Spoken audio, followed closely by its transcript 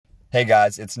Hey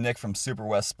guys, it's Nick from Super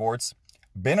West Sports.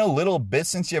 Been a little bit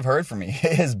since you've heard from me.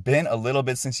 It has been a little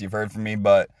bit since you've heard from me,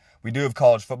 but we do have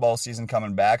college football season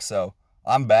coming back, so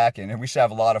I'm back and we should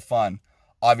have a lot of fun.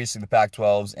 Obviously, the Pac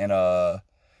 12's in a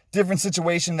different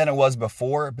situation than it was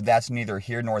before, but that's neither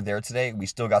here nor there today. We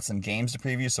still got some games to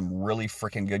preview, some really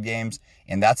freaking good games,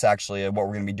 and that's actually what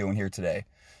we're going to be doing here today.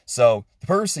 So, the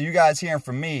purpose of you guys hearing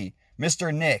from me,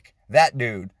 Mr. Nick, that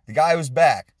dude, the guy who's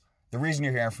back, the reason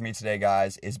you're hearing from me today,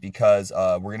 guys, is because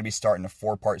we're going to be starting a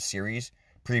four-part series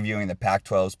previewing the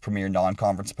Pac-12's premier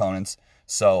non-conference opponents.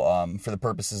 So for the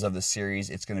purposes of the series,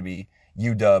 it's going to be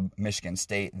UW, Michigan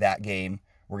State, that game.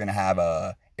 We're going to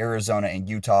have Arizona and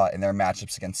Utah in their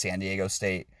matchups against San Diego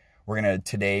State.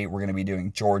 Today we're going to be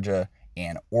doing Georgia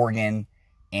and Oregon,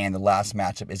 and the last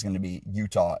matchup is going to be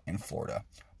Utah and Florida.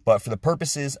 But for the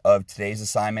purposes of today's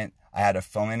assignment, I had a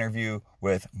phone interview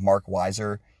with Mark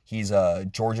Weiser. He's a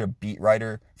Georgia beat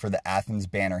writer for the Athens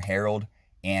Banner-Herald.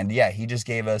 And yeah, he just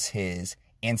gave us his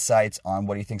insights on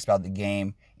what he thinks about the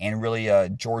game and really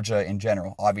Georgia in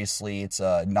general. Obviously, it's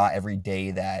not every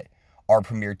day that our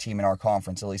premier team in our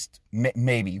conference, at least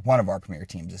maybe one of our premier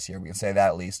teams this year, we can say that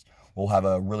at least, will have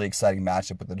a really exciting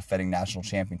matchup with the defending national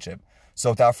championship.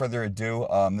 So without further ado,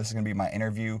 this is going to be my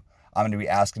interview. I'm going to be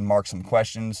asking Mark some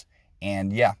questions.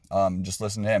 And yeah, just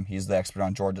listen to him. He's the expert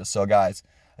on Georgia. So guys,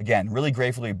 again, really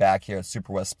grateful to be back here at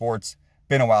Super West Sports.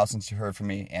 Been a while since you heard from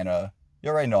me, and you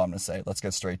already know what I'm going to say. Let's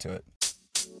get straight to it.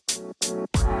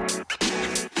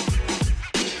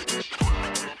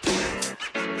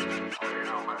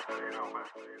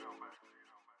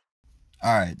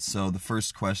 All right, so the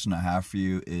first question I have for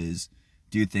you is,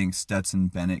 do you think Stetson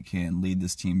Bennett can lead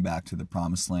this team back to the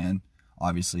promised land?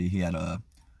 Obviously, he had a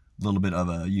little bit of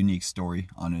a unique story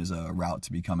on his route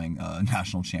to becoming a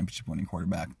national championship winning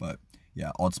quarterback, but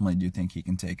yeah, ultimately, do you think he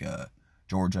can take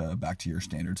Georgia back to your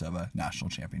standards of a national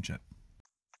championship?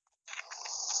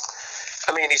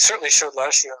 I mean, he certainly showed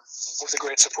last year with a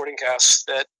great supporting cast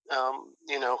that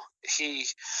he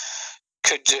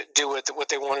could do what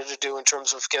they wanted to do in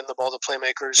terms of getting the ball to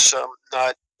playmakers,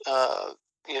 not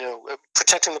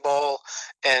protecting the ball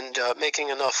and making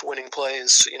enough winning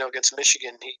plays. Against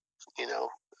Michigan, he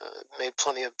made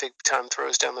plenty of big time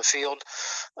throws down the field.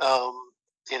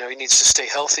 He needs to stay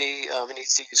healthy. He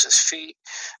needs to use his feet,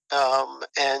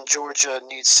 and Georgia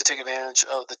needs to take advantage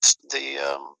of the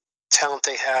talent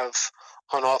they have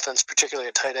on offense, particularly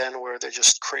at tight end, where they're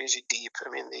just crazy deep. I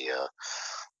mean, the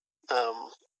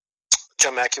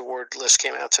John Mackey Award list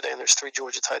came out today, and there's 3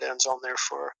 Georgia tight ends on there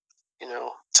for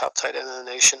top tight end in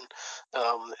the nation.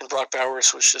 And Brock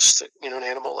Bowers was just an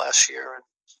animal last year, and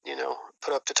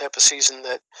put up the type of season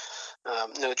that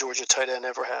no Georgia tight end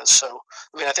ever has. So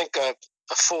I mean, I think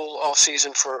a full off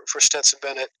season for Stetson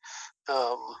Bennett,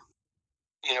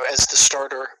 as the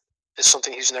starter is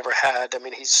something he's never had. I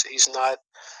mean, he's not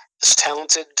as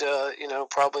talented,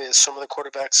 probably as some of the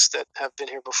quarterbacks that have been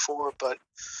here before, but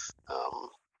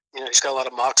he's got a lot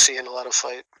of moxie and a lot of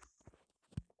fight.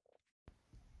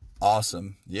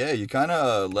 Awesome. Yeah, you kind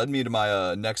of led me to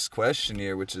my next question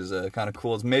here, which is kind of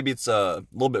cool. Maybe it's a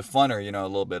little bit funner, a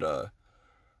little bit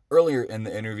earlier in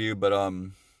the interview, but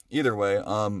either way,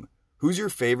 who's your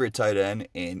favorite tight end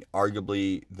and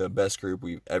arguably the best group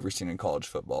we've ever seen in college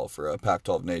football for a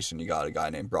Pac-12 nation? You got a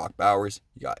guy named Brock Bowers,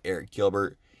 you got Eric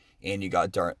Gilbert, and you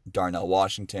got Darnell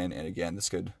Washington, and again, this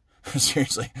could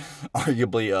seriously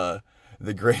arguably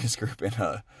the greatest group in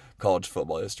college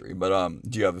football history. But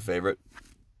do you have a favorite?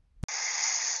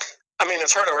 I mean,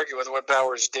 it's hard to argue with what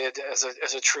Bowers did as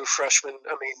a true freshman.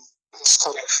 I mean, he's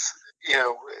kind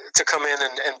of to come in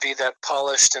and be that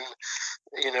polished and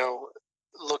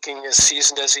looking as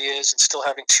seasoned as he is, and still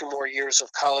having 2 more years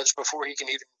of college before he can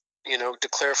even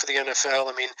declare for the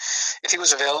NFL. I mean, if he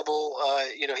was available,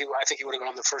 I think he would have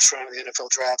gone the first round of the NFL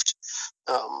draft.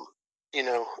 You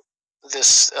know,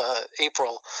 this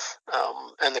April.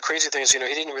 And the crazy thing is, he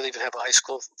didn't really even have a high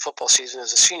school football season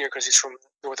as a senior because he's from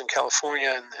Northern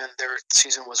California, and their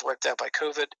season was wiped out by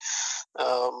COVID.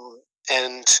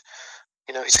 And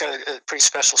he's got a pretty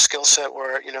special skill set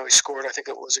where, he scored, I think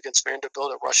it was against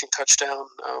Vanderbilt, a rushing touchdown.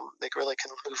 They really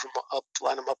can move him up,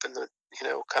 line him up in the,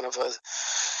 kind of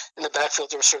in the backfield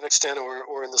to a certain extent,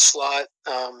 or in the slot.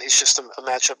 He's just a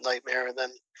matchup nightmare. And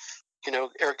then,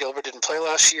 Eric Gilbert didn't play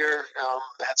last year,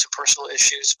 had some personal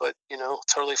issues, but,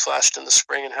 totally flashed in the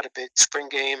spring and had a big spring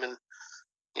game. And,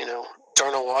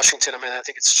 Darnell Washington, I mean, I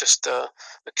think it's just a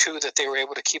coup that they were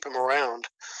able to keep him around.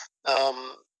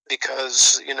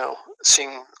 Because,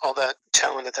 seeing all that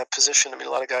talent at that position, I mean,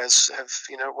 a lot of guys have,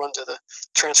 run to the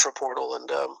transfer portal, and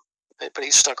but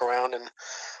he's stuck around, and,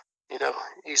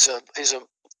 he's a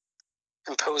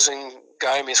imposing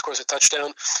guy. I mean, he scores a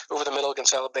touchdown over the middle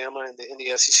against Alabama in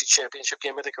the SEC championship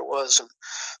game, I think it was. And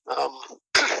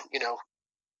you know,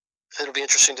 it'll be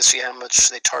interesting to see how much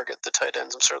they target the tight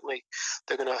ends. And certainly,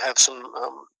 they're going to have some,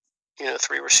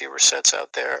 3 receiver sets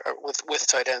out there with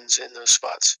tight ends in those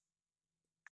spots.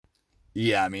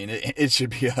 Yeah, I mean, it should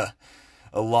be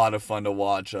a lot of fun to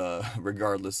watch,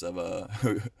 regardless of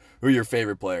who your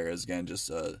favorite player is. Again,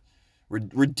 just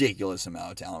ridiculous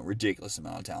amount of talent, ridiculous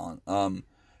amount of talent.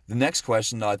 The next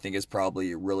question, though, I think is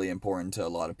probably really important to a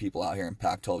lot of people out here in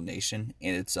Pac-12 Nation,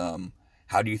 and it's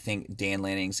how do you think Dan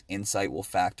Lanning's insight will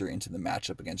factor into the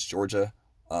matchup against Georgia?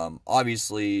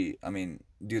 Obviously, I mean,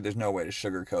 dude, there's no way to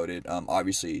sugarcoat it.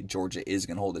 Obviously, Georgia is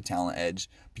going to hold a talent edge,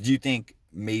 but do you think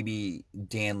maybe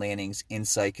Dan Lanning's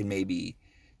insight can maybe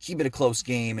keep it a close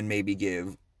game and maybe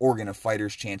give Oregon a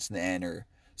fighter's chance in the end or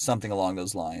something along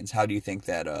those lines? How do you think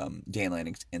that Dan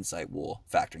Lanning's insight will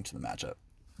factor into the matchup?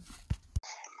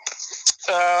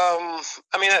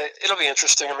 I mean, it'll be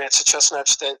interesting. I mean, it's a chess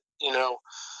match that,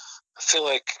 I feel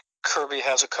like Kirby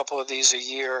has a couple of these a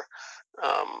year.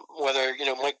 Whether,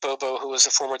 Mike Bobo, who was the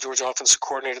former Georgia offensive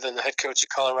coordinator, then the head coach at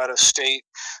Colorado State,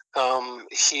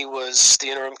 he was the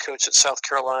interim coach at South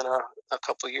Carolina a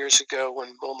couple of years ago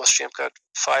when Will Muschamp got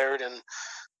fired, and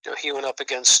he went up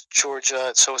against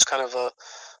Georgia. So it's kind of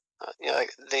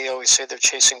they always say they're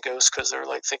chasing ghosts because they're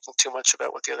like thinking too much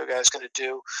about what the other guy's going to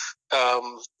do.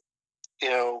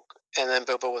 And then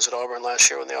Bobo was at Auburn last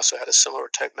year when they also had a similar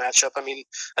type matchup. I mean,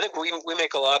 I think we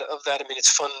make a lot of that. I mean,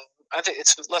 it's fun. I think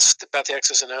it's less about the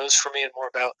X's and O's for me and more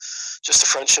about just the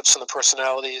friendships and the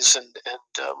personalities and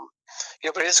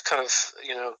but it is kind of,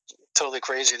 totally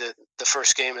crazy that the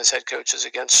first game as head coach is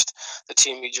against the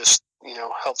team you just,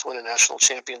 helped win a national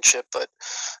championship. But,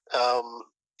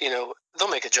 they'll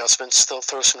make adjustments. They'll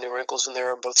throw some new wrinkles in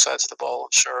there on both sides of the ball, I'm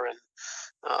sure. And,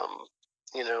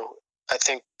 I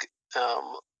think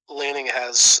Lanning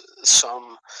has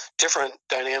some different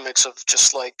dynamics of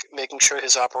just like making sure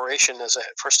his operation as a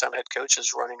first-time head coach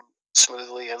is running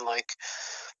smoothly, and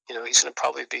he's going to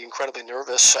probably be incredibly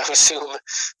nervous, I would assume,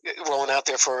 rolling out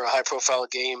there for a high-profile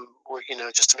game, where,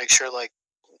 just to make sure, like,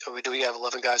 do we have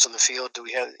 11 guys on the field? Do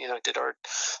we have,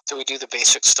 do we do the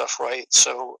basic stuff right?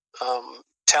 So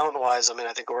talent-wise, I mean,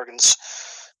 I think Oregon's.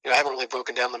 I haven't really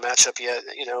broken down the matchup yet,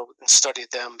 and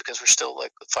studied them because we're still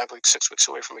like 5 weeks, 6 weeks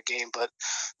away from a game. But,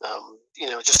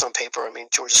 just on paper, I mean,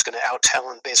 Georgia's going to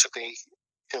out-talent basically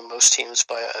most teams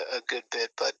by a good bit.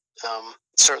 But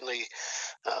certainly,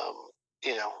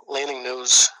 Lanning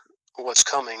knows what's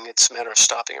coming. It's a matter of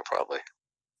stopping it probably.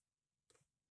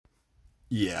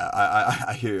 Yeah,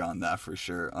 I hear you on that for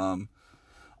sure.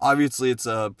 Obviously, it's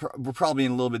we're probably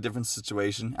in a little bit different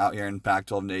situation out here in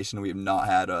Pac-12 Nation. We have not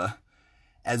had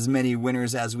as many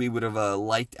winners as we would have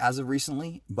liked as of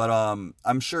recently. But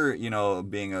I'm sure,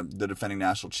 being the defending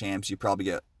national champs, you probably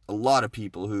get a lot of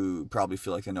people who probably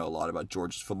feel like they know a lot about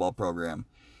Georgia's football program.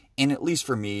 And at least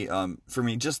for me,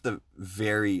 just the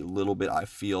very little bit I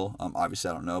feel, obviously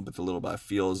I don't know, but the little bit I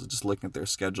feel is just looking at their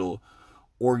schedule,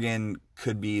 Oregon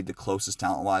could be the closest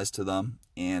talent-wise to them,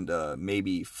 and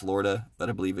maybe Florida. But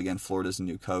I believe, again, Florida's a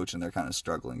new coach, and they're kind of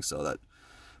struggling, so that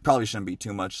probably shouldn't be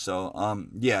too much. So,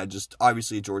 just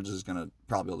obviously Georgia's going to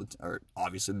probably,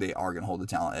 obviously they are going to hold the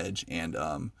talent edge. And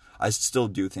I still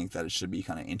do think that it should be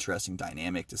kind of interesting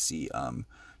dynamic to see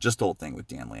just the whole thing with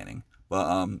Dan Lanning.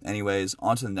 But anyways,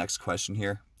 on to the next question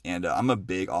here. And I'm a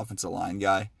big offensive line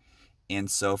guy. And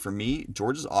so for me,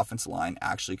 Georgia's offensive line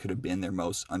actually could have been their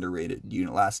most underrated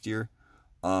unit last year.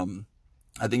 I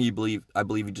believe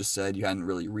you just said you hadn't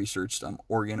really researched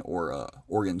Oregon or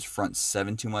Oregon's front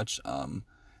seven too much.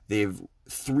 They have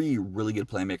 3 really good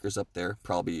playmakers up there,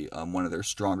 probably one of their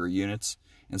stronger units.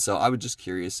 And so I was just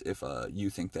curious if you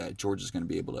think that Georgia's going to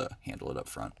be able to handle it up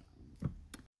front.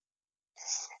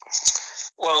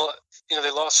 Well,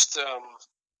 they lost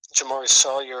Jamari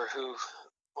Sawyer, who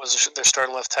was their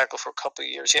starting left tackle for a couple of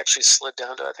years. He actually slid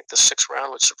down to, I think, the 6th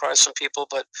round, which surprised some people.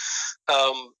 But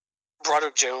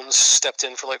Broderick Jones stepped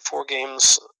in for like 4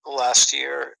 games last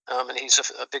year, and he's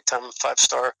a big-time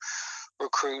 5-star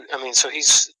recruit. I mean, so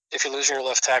if you're losing your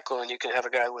left tackle and you can have a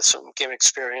guy with some game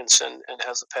experience and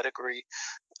has the pedigree,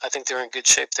 I think they're in good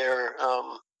shape there.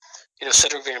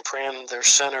 Cedric Van Pran, their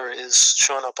center, is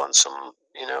showing up on some,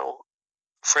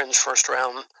 fringe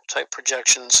first-round type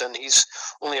projections, and he's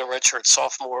only a redshirt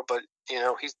sophomore, but,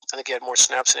 I think he had more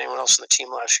snaps than anyone else in the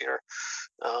team last year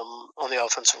on the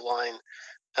offensive line.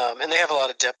 And they have a lot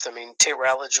of depth. I mean, Tate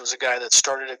Ratledge was a guy that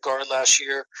started at guard last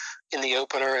year in the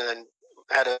opener and then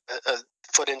had a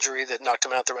foot injury that knocked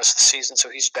him out the rest of the season, so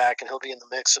he's back and he'll be in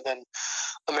the mix. And then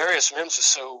Amarius Mims is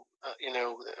so,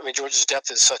 Georgia's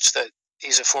depth is such that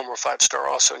he's a former 5-star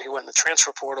also, and he went in the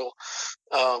transfer portal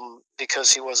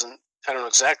because he wasn't. I don't know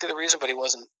exactly the reason, but he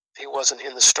wasn't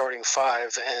in the starting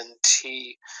five, and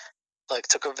he like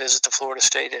took a visit to Florida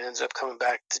State and ended up coming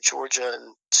back to Georgia.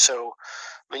 And so,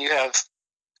 I mean, you have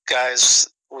guys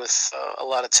with a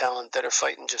lot of talent that are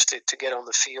fighting just to get on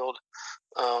the field.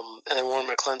 And then Warren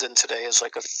McClendon today is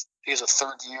he's a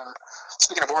third year.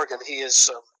 Speaking of Oregon, he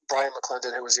is Brian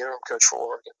McClendon, who was the interim coach for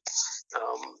Oregon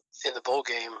in the bowl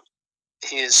game.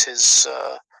 He is his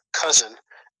cousin,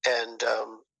 and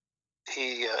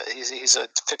he's a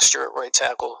fixture at right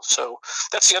tackle. So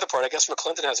that's the other part. I guess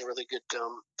McClendon has a really good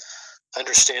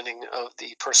understanding of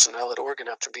the personnel at Oregon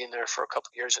after being there for a couple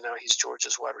of years, and now he's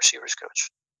Georgia's wide receivers coach.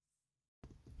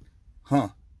 Huh.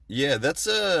 Yeah, that's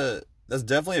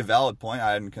definitely a valid point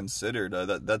I hadn't considered.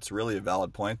 That's really a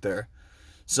valid point there.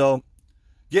 So,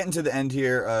 getting to the end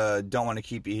here, don't want to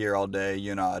keep you here all day.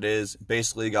 You know how it is.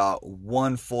 Basically got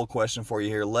one full question for you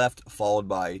here left, followed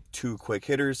by 2 quick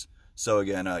hitters. So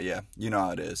again, yeah, you know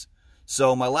how it is.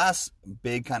 So my last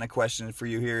big kind of question for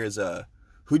you here is,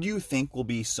 who do you think will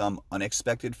be some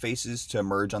unexpected faces to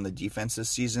emerge on the defense this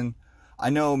season? I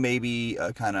know maybe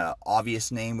a kind of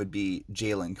obvious name would be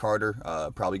Jalen Carter,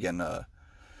 probably getting a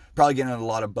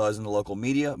lot of buzz in the local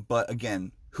media. But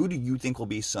again, who do you think will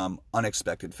be some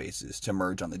unexpected faces to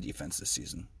emerge on the defense this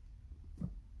season? A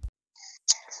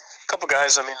couple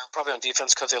guys, I mean, probably on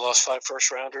defense because they lost 5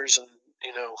 first-rounders, and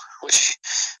which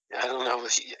I don't know.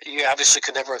 You obviously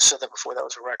could never have said that before. That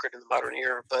was a record in the modern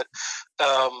era. But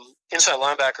inside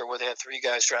linebacker, where they had 3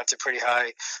 guys drafted pretty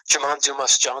high, Jamon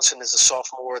Dumas Johnson is a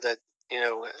sophomore that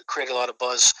created a lot of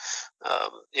buzz.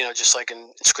 Just like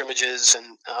in scrimmages,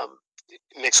 and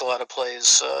makes a lot of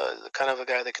plays. Kind of a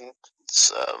guy that can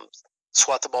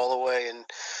swat the ball away and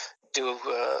do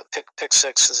pick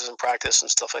sixes in practice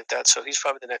and stuff like that. So he's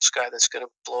probably the next guy that's going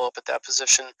to blow up at that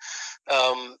position.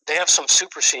 They have some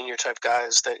super senior type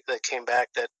guys that came back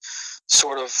that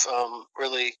sort of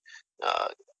really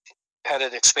had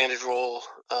an expanded role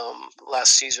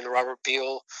last season. Robert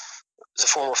Beal is a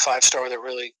former 5-star that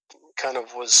really kind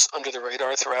of was under the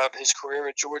radar throughout his career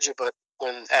at Georgia, but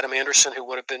when Adam Anderson, who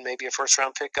would have been maybe a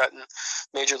first-round pick, got in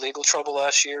major legal trouble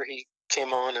last year, he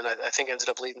came on and I think ended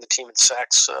up leading the team in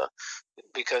sacks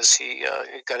because he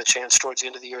got a chance towards the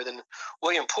end of the year. Then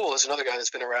William Poole is another guy that's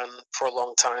been around for a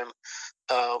long time,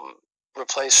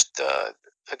 replaced a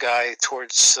guy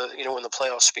towards, when the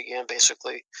playoffs began,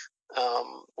 basically,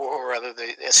 or rather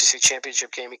the SEC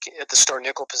championship game at the star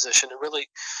nickel position, and really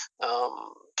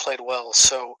played well.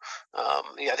 So,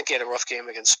 I think he had a rough game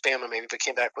against Bama maybe, but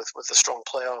came back with a strong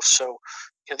playoff. So,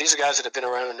 these are guys that have been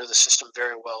around and know the system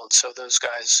very well. And so those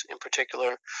guys in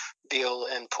particular, Beal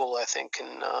and Poole, I think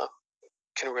can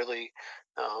really,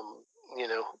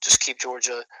 just keep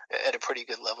Georgia at a pretty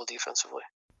good level defensively.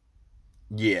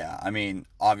 Yeah, I mean,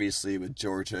 obviously with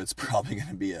Georgia, it's probably going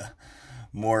to be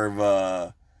more of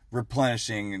a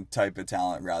replenishing type of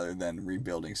talent rather than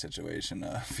rebuilding situation.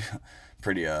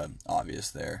 Pretty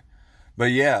obvious there.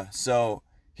 But yeah, so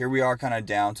here we are kind of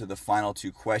down to the final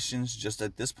 2 questions. Just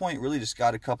at this point, really just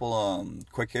got a couple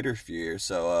quick hitters for you here.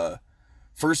 So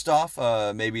first off,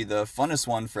 maybe the funnest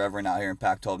one for everyone out here in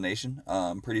Pac-12 Nation.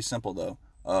 Pretty simple though.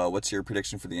 What's your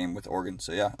prediction for the game with Oregon?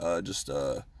 So yeah,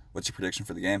 what's your prediction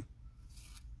for the game?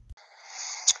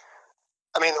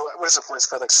 I mean, what is the point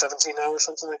spread, like 17 now or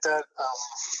something like that?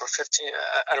 Or 15?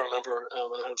 I don't remember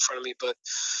in front of me, but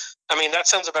I mean, that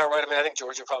sounds about right. I mean, I think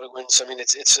Georgia probably wins. I mean,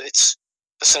 it's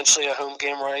essentially a home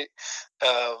game, right?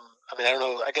 I mean, I don't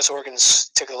know. I guess Oregon's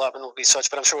ticket allotment will be such,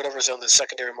 but I'm sure whatever's on the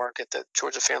secondary market that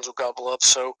Georgia fans will gobble up.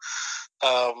 So,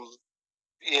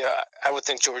 yeah, I would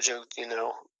think Georgia,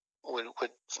 would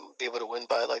be able to win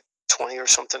by like 20 or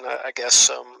something. I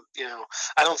guess.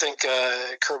 I don't think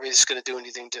Kirby's going to do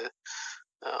anything to,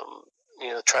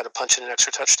 try to punch in an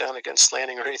extra touchdown against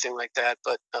Lanning or anything like that.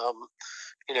 But,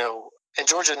 and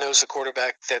Georgia knows the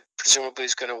quarterback that presumably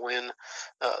is going to win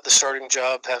the starting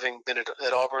job, having been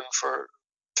at Auburn for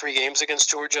 3 games against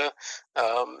Georgia.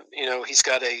 He's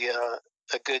got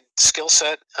a good skill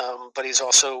set, but he's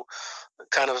also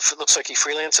kind of, it looks like he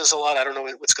freelances a lot. I don't know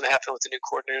what's going to happen with the new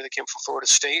coordinator that came from Florida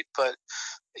State, but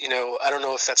I don't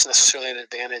know if that's necessarily an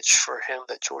advantage for him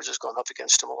that Georgia's gone up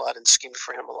against him a lot and schemed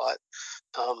for him a lot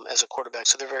as a quarterback.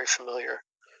 So they're very familiar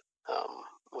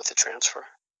with the transfer.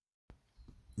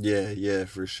 Yeah,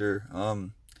 for sure.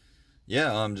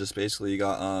 Just basically, you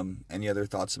got any other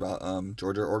thoughts about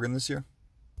Georgia or Oregon this year?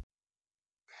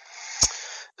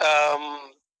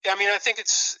 I mean, I think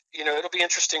it's, it'll be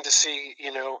interesting to see,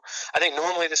 I think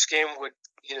normally this game would,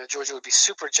 Georgia would be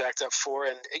super jacked up for,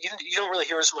 and you don't really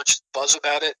hear as much buzz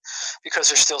about it because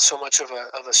there's still so much of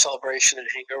a celebration and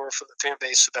hangover from the fan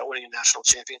base about winning a national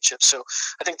championship. So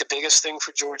I think the biggest thing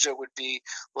for Georgia would be,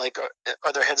 like,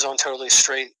 are their heads on totally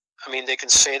straight? I mean, they can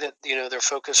say that, they're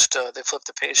focused, they flipped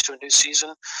the page to a new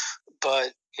season,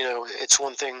 but, it's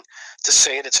one thing to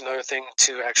say it, it's another thing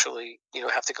to actually,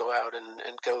 have to go out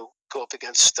and go up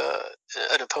against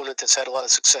an opponent that's had a lot of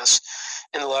success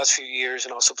in the last few years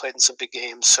and also played in some big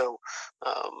games. So,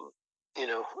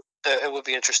 it would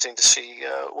be interesting to see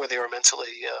where they are mentally,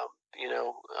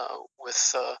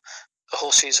 with a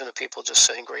whole season of people just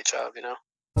saying great job.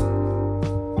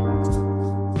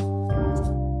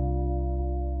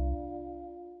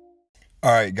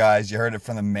 All right, guys, you heard it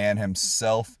from the man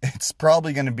himself. It's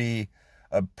probably going to be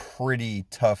a pretty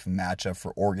tough matchup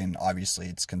for Oregon. Obviously,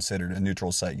 it's considered a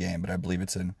neutral site game, but I believe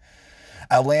it's in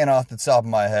Atlanta off the top of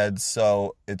my head,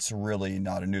 so it's really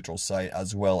not a neutral site,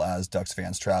 as well as Ducks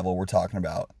fans travel. We're talking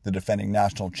about the defending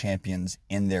national champions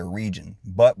in their region.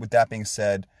 But with that being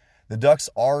said, the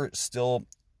Ducks are still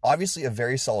obviously a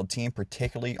very solid team,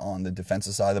 particularly on the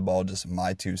defensive side of the ball. Just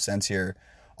my 2 cents here.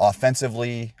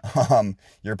 Offensively,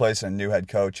 you're replacing a new head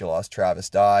coach. You lost Travis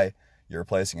Dye. You're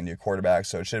replacing a new quarterback,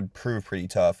 so it should prove pretty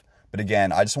tough. But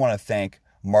again, I just want to thank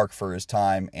Mark for his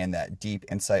time and that deep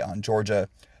insight on Georgia.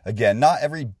 Again, not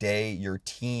every day your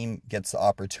team gets the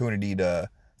opportunity to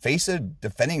face a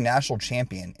defending national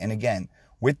champion. And again,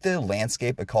 with the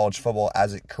landscape of college football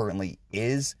as it currently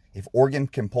is, if Oregon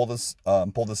can pull this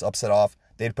upset off,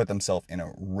 they'd put themselves in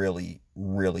a really,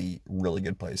 really, really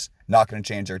good place. Not going to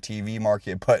change their TV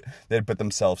market, but they'd put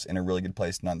themselves in a really good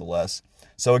place nonetheless.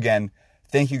 So again,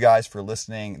 thank you guys for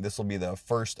listening. This will be the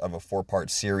first of a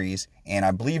 4-part series, and I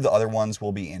believe the other ones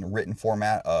will be in written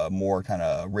format, more kind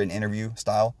of written interview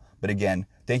style. But again,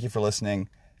 thank you for listening.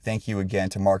 Thank you again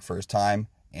to Mark for his time,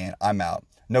 and I'm out.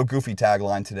 No goofy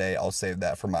tagline today. I'll save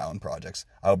that for my own projects.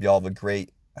 I hope you all have a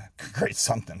great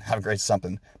something. Have a great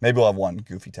something. Maybe we'll have one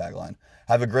goofy tagline.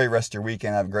 Have a great rest of your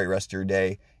weekend. Have a great rest of your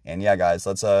day. And yeah, guys,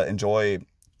 let's enjoy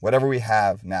whatever we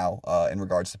have now in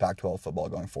regards to Pac-12 football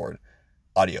going forward.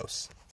 Adios.